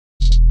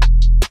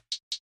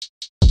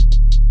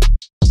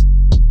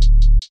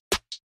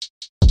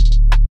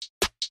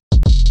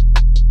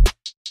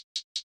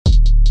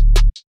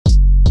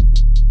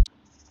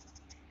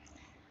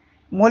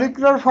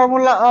Molecular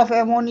formula of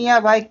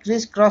ammonia by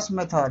Criss-cross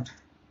method.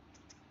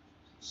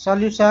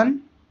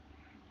 Solution.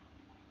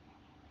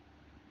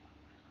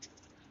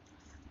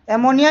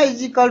 Ammonia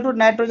is equal to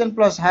nitrogen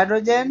plus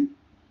hydrogen.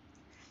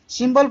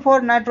 Symbol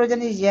for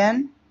nitrogen is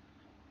N.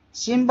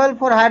 Symbol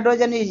for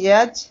hydrogen is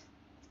H.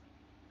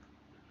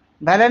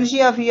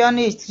 Valency of N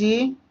is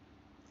 3.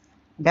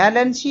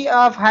 Valency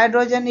of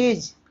hydrogen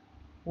is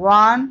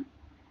 1.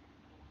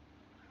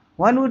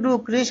 When we do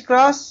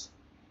criss-cross,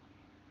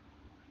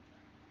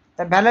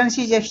 the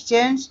valency is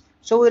exchanged,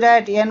 so we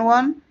write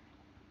N1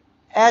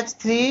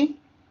 H3,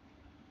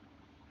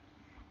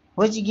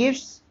 which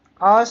gives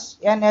us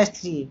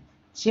NH3.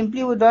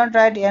 Simply we don't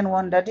write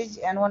N1, that is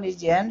N1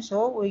 is N,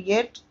 so we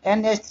get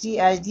NH3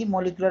 as the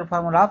molecular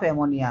formula of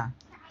ammonia.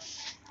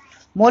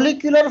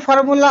 Molecular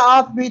formula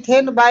of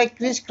methane by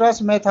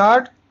criss-cross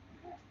method.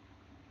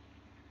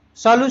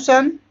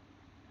 Solution.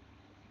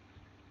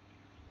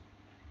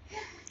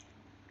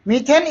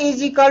 Methane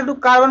is equal to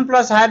carbon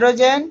plus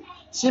hydrogen.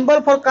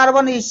 Symbol for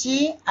carbon is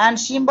C and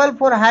symbol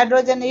for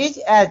hydrogen is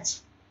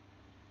H.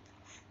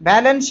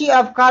 Valency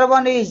of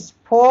carbon is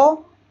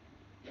 4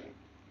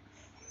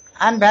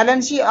 and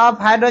valency of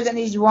hydrogen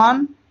is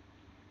 1.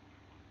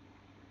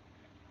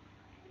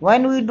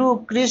 When we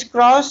do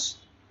criss-cross,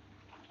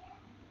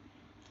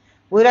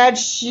 we write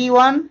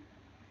C1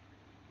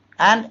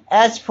 and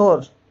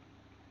H4,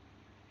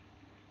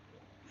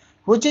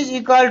 which is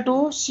equal to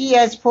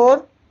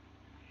CH4.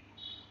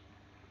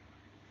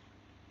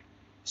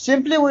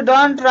 Simply we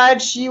don't write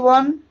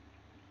C1,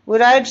 we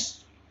write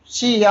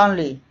C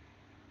only.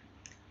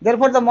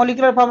 Therefore the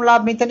molecular formula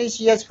of methane is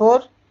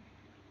CH4.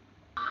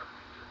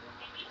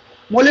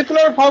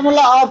 Molecular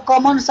formula of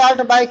common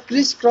salt by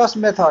criss-cross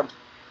method.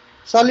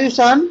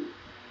 Solution.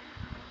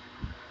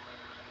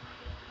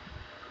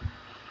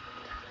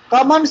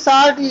 Common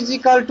salt is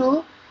equal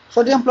to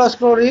sodium plus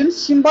chlorine.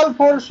 Symbol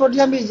for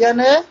sodium is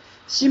Na.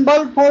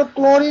 Symbol for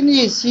chlorine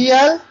is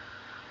Cl.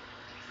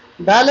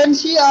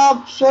 Valency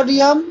of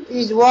sodium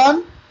is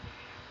 1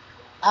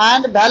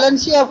 and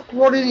valency of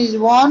chlorine is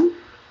 1.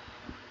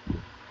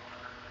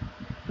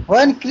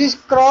 When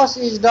criss-cross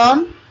is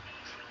done,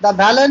 the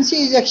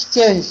valency is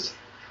exchanged,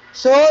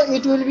 so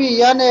it will be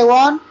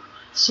Na1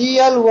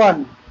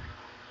 Cl1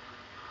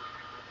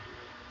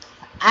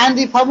 and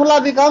the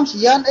formula becomes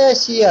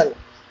NaCl.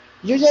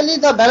 Usually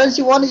the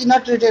valency 1 is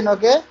not written,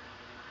 okay?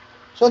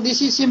 So this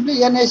is simply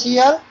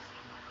NaCl,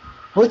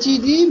 which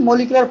is the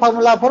molecular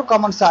formula for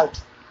common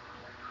salt.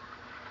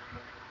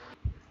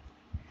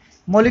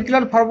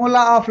 Molecular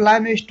formula of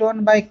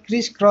limestone by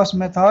criss-cross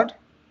method.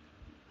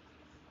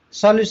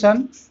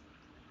 Solution.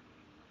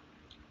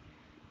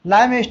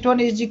 Limestone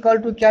is equal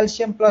to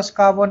calcium plus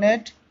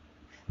carbonate.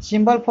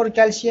 Symbol for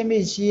calcium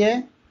is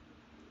Ca.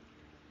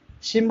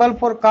 Symbol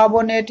for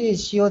carbonate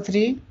is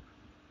CO3.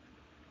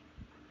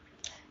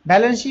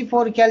 Valency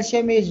for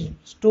calcium is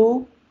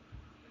 2.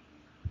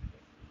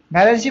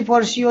 Valency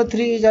for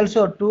CO3 is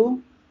also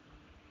 2.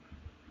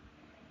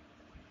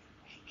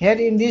 Here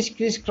in this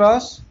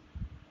criss-cross,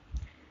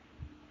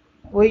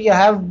 we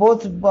have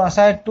both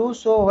side 2,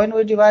 so when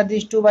we divide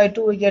this 2 by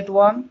 2 we get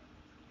 1.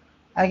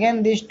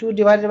 Again this 2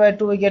 divided by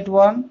 2 we get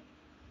 1.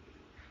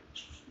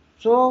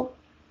 So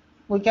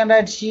we can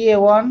write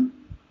Ca1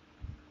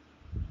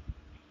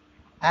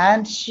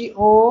 and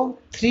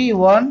CO3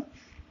 1,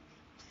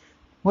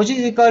 which is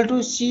equal to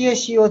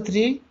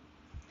CaCO3.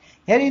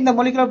 Here in the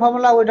molecular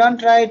formula we don't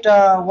write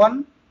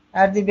 1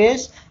 at the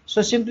base,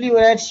 so simply we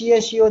write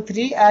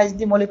CaCO3 as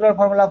the molecular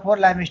formula for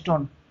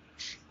limestone.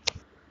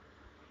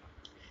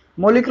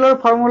 Molecular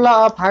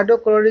formula of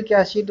hydrochloric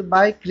acid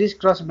by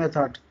criss-cross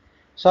method.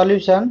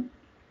 Solution.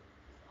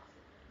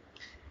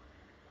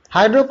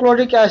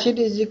 Hydrochloric acid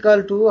is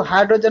equal to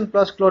hydrogen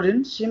plus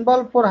chlorine.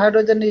 Symbol for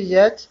hydrogen is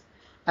H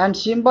and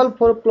symbol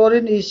for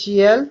chlorine is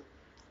Cl.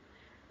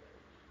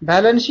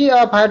 Valency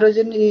of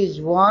hydrogen is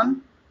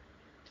 1.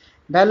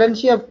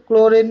 Valency of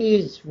chlorine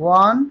is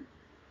 1.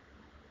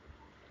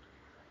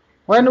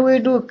 When we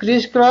do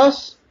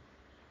criss-cross,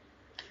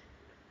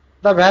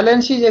 the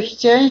valency is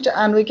exchanged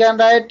and we can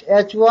write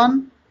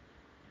H1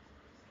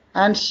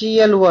 and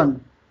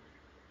Cl1,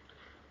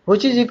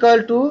 which is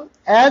equal to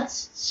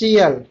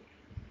HCl.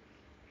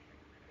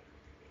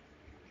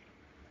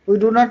 We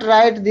do not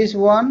write this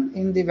one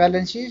in the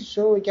valency,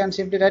 so we can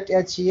simply write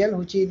HCl,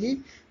 which is the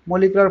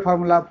molecular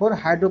formula for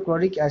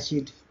hydrochloric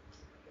acid.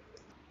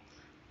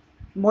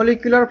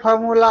 Molecular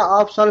formula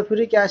of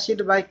sulfuric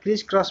acid by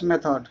criss-cross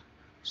method.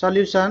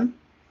 Solution.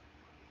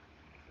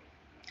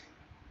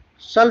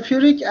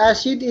 Sulfuric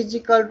acid is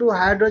equal to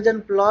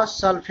hydrogen plus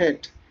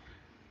sulphate.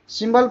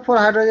 Symbol for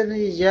hydrogen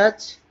is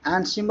H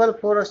and symbol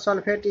for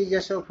sulphate is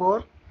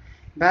SO4.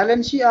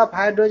 Valency of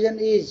hydrogen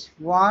is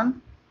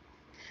 1.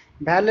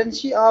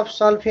 Valency of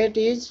sulphate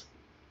is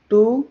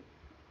 2.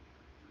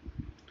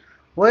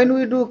 When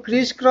we do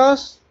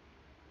criss-cross,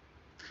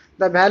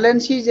 the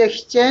valency is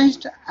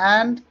exchanged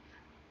and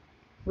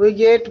we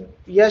get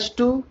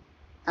H2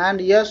 and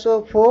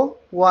SO4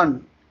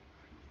 1,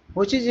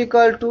 which is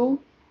equal to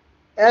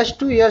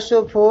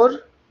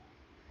H2SO4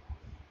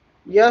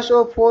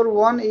 SO4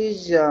 1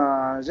 is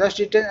just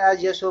written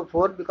as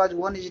SO4 because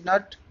 1 is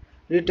not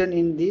written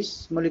in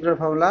this molecular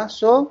formula.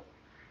 So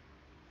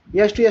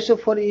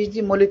H2SO4 is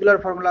the molecular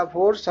formula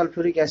for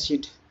sulfuric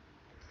acid.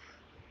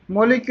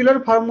 Molecular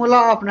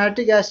formula of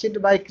nitric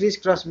acid by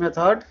Criss-Cross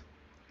method.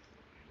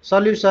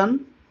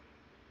 Solution: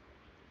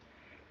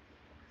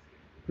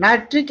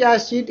 nitric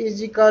acid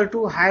is equal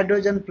to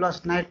hydrogen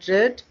plus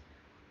nitrate.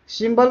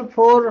 Symbol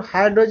for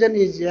hydrogen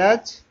is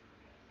H.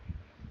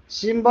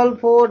 Symbol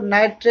for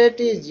nitrate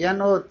is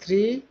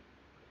NO3.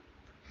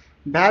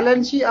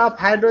 Valency of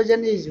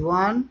hydrogen is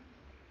 1.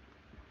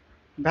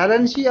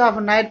 Valency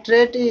of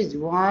nitrate is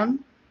 1.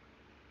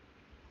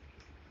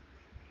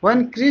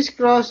 When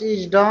criss-cross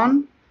is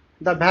done,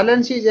 the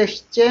valence is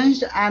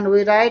exchanged and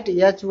we write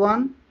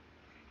H1,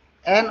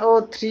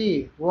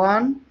 NO3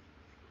 1,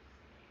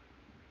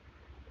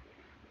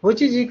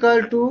 which is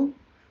equal to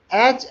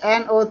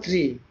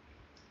HNO3.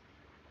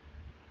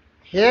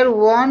 Here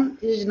 1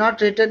 is not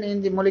written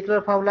in the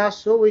molecular formula,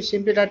 so we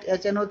simply write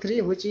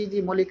HNO3, which is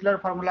the molecular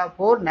formula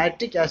for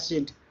nitric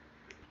acid.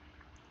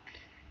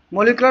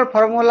 Molecular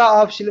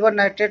formula of silver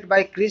nitrate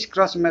by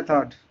Criss-Cross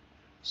method.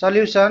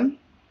 Solution: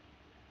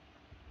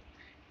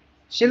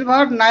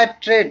 silver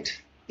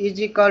nitrate is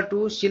equal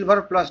to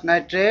silver plus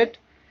nitrate.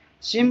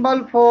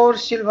 Symbol for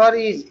silver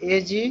is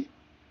Ag.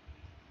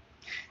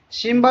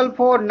 Symbol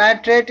for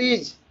nitrate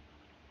is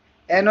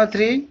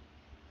NO3.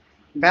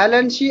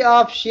 Valency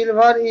of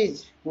silver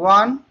is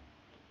 1.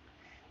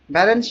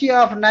 Valency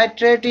of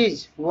nitrate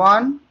is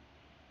 1.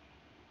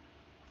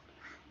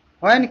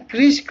 When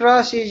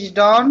criss-cross is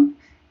done,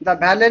 the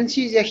valence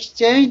is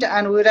exchanged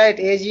and we write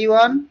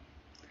Ag1,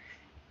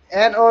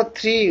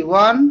 NO3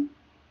 1,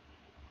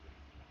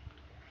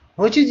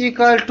 which is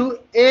equal to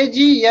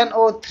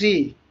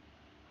AgNO3.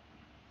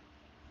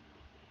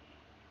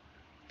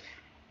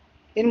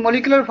 In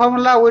molecular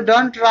formula we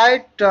don't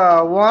write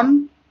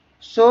 1,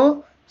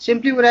 so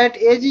simply we write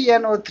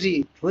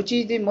AgNO3, which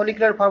is the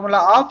molecular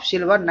formula of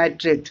silver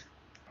nitrate.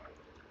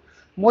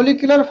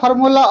 Molecular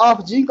formula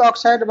of zinc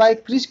oxide by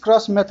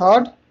criss-cross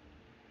method.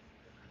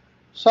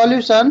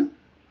 Solution: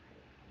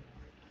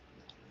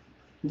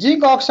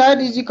 zinc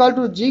oxide is equal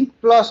to zinc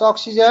plus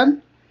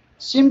oxygen.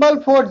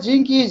 Symbol for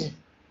zinc is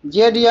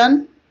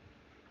Zn.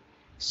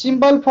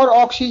 Symbol for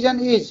oxygen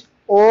is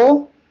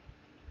O.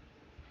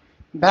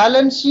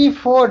 Valency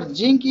for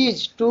zinc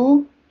is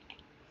 2.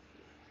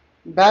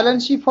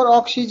 Valency for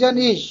oxygen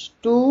is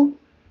 2.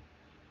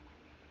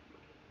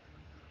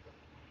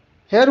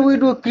 Here we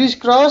do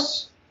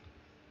criss-cross,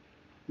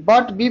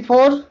 but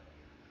before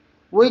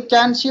we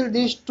cancel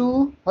these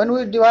 2. When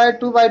we divide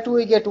 2 by 2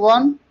 we get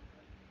 1.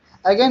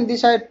 Again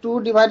this side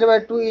 2 divided by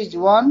 2 is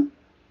 1.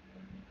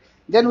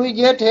 Then we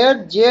get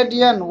here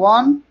Zn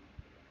 1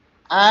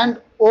 and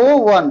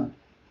O1,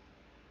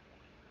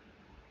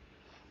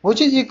 which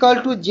is equal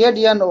to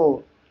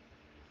ZnO.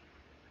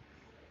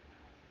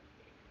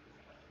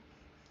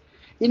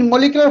 In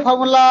molecular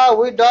formula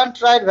we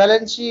don't write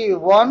valency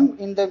 1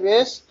 in the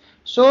base,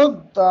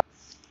 so the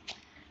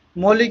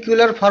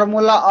molecular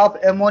formula of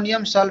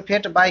ammonium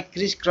sulphate by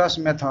criss-cross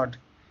method.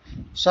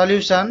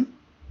 Solution: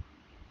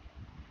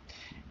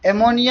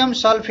 ammonium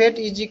sulphate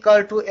is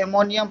equal to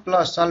ammonium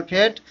plus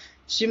sulphate.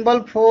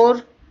 Symbol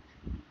for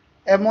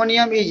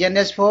ammonium is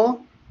NH4.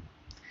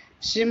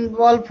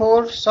 Symbol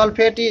for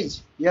sulphate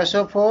is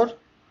SO4.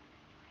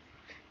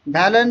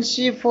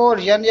 Valency for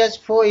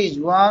NH4 is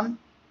 1.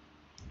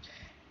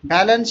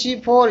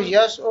 Valency for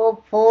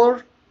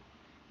SO4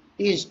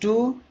 is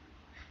 2.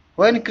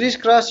 When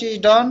criss-cross is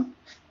done,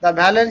 the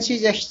valence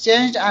is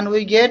exchanged and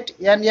we get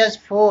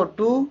NH4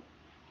 2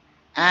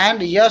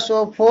 and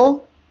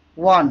SO4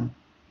 1,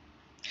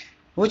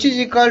 which is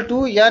equal to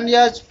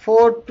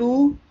NH4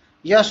 2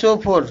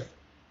 SO4.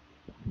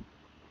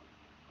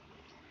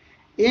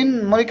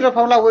 In molecular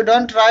formula we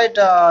don't write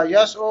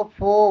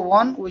SO4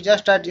 1, we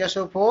just write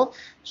SO4.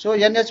 So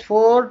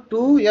NH4 2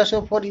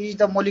 SO4 is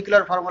the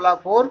molecular formula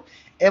for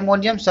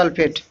ammonium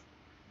sulphate.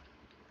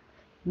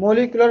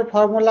 Molecular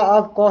formula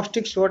of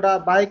caustic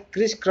soda by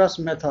criss-cross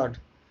method.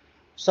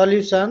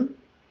 Solution: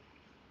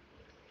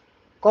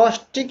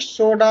 caustic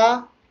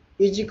soda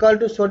is equal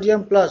to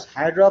sodium plus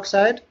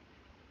hydroxide.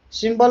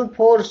 Symbol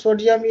for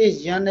sodium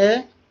is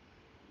Na.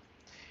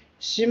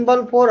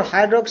 Symbol for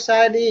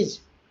hydroxide is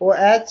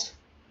OH.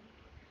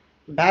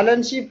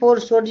 Valency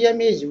for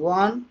sodium is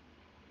 1.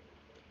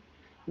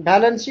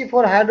 Valency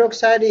for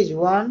hydroxide is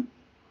 1.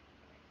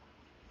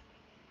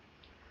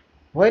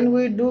 When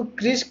we do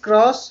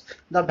criss-cross,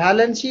 the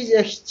valence is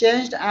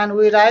exchanged and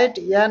we write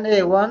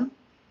Na1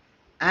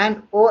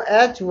 and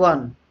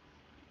OH1,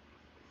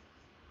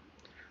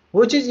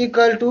 which is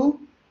equal to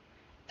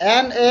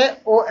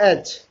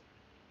NaOH.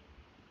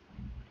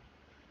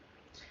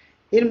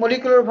 In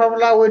molecular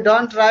formula we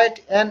don't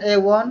write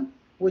Na1,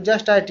 we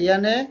just write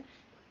Na.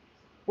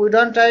 We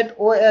don't write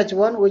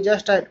OH1, we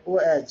just write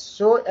OH.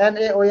 So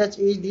NaOH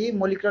is the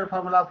molecular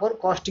formula for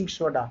caustic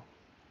soda.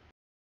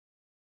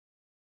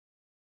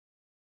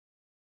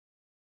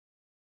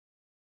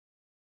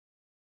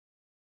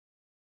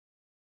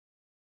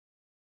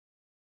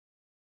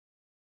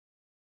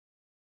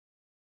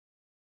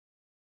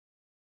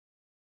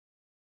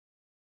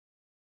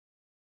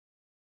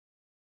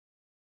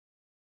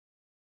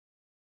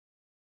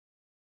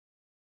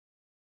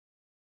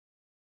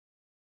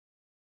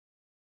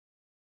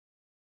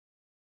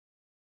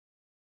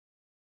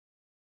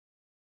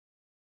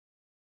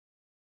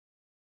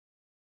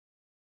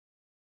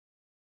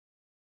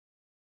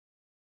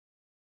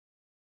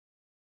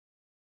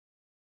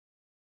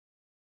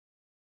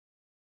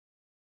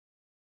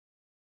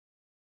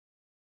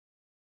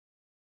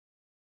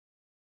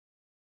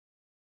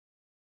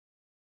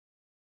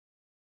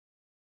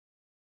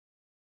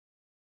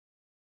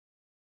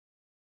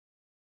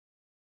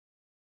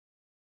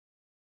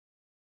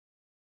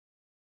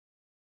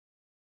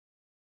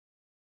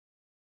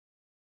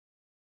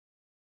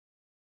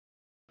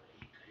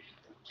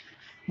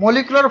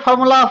 Molecular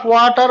formula of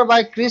water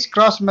by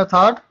Criss-cross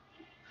method.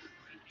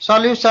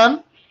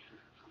 Solution.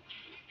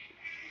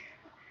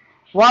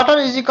 Water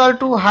is equal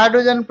to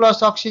hydrogen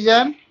plus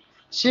oxygen.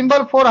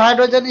 Symbol for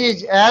hydrogen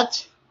is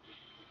H.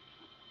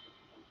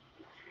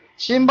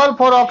 Symbol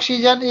for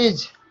oxygen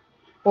is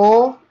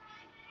O.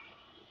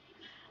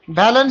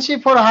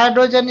 Valency for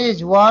hydrogen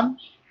is 1.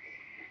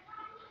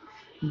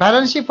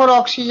 Valency for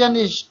oxygen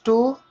is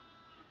 2.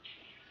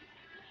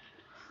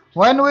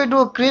 When we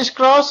do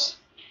criss-cross,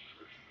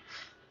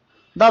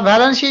 the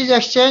valency is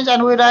exchanged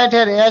and we write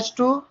here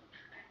H2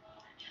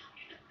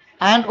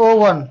 and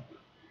O1,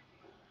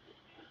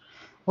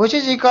 which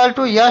is equal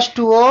to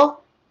H2O.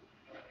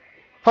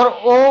 For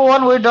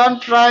O1 we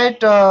don't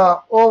write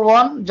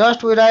O1,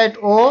 just we write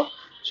O.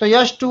 So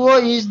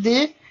H2O is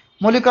the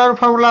molecular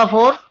formula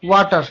for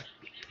water.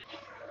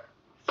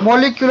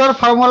 Molecular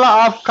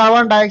formula of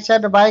carbon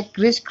dioxide by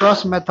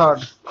criss-cross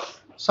method.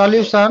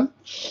 Solution.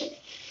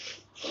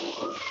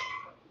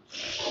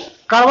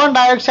 Carbon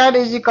dioxide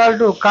is equal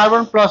to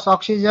carbon plus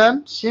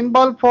oxygen.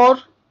 Symbol for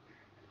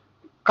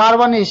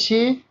carbon is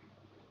C.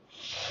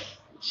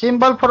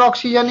 Symbol for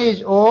oxygen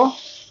is O.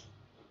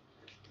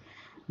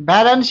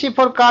 Valency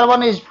for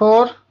carbon is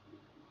 4.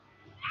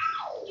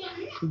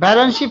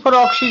 Valency for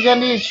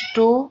oxygen is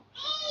 2.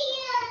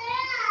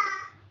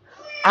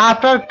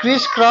 After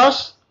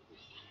criss-cross,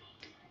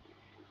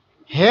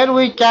 here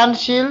we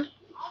cancel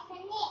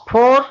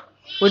 4.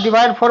 We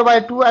divide 4 by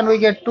 2 and we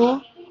get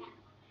 2.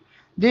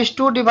 This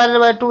 2 divided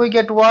by 2 we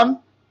get 1.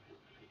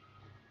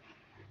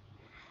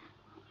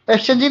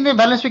 Exchanging the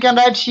valence we can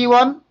write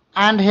C1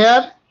 and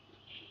here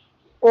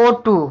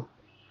O2,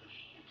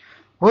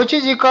 which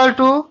is equal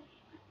to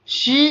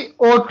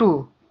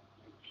CO2.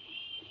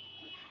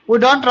 We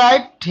don't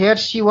write here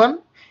C1.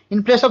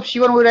 In place of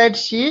C1 we write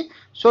C.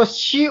 So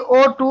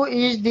CO2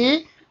 is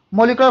the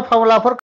molecular formula for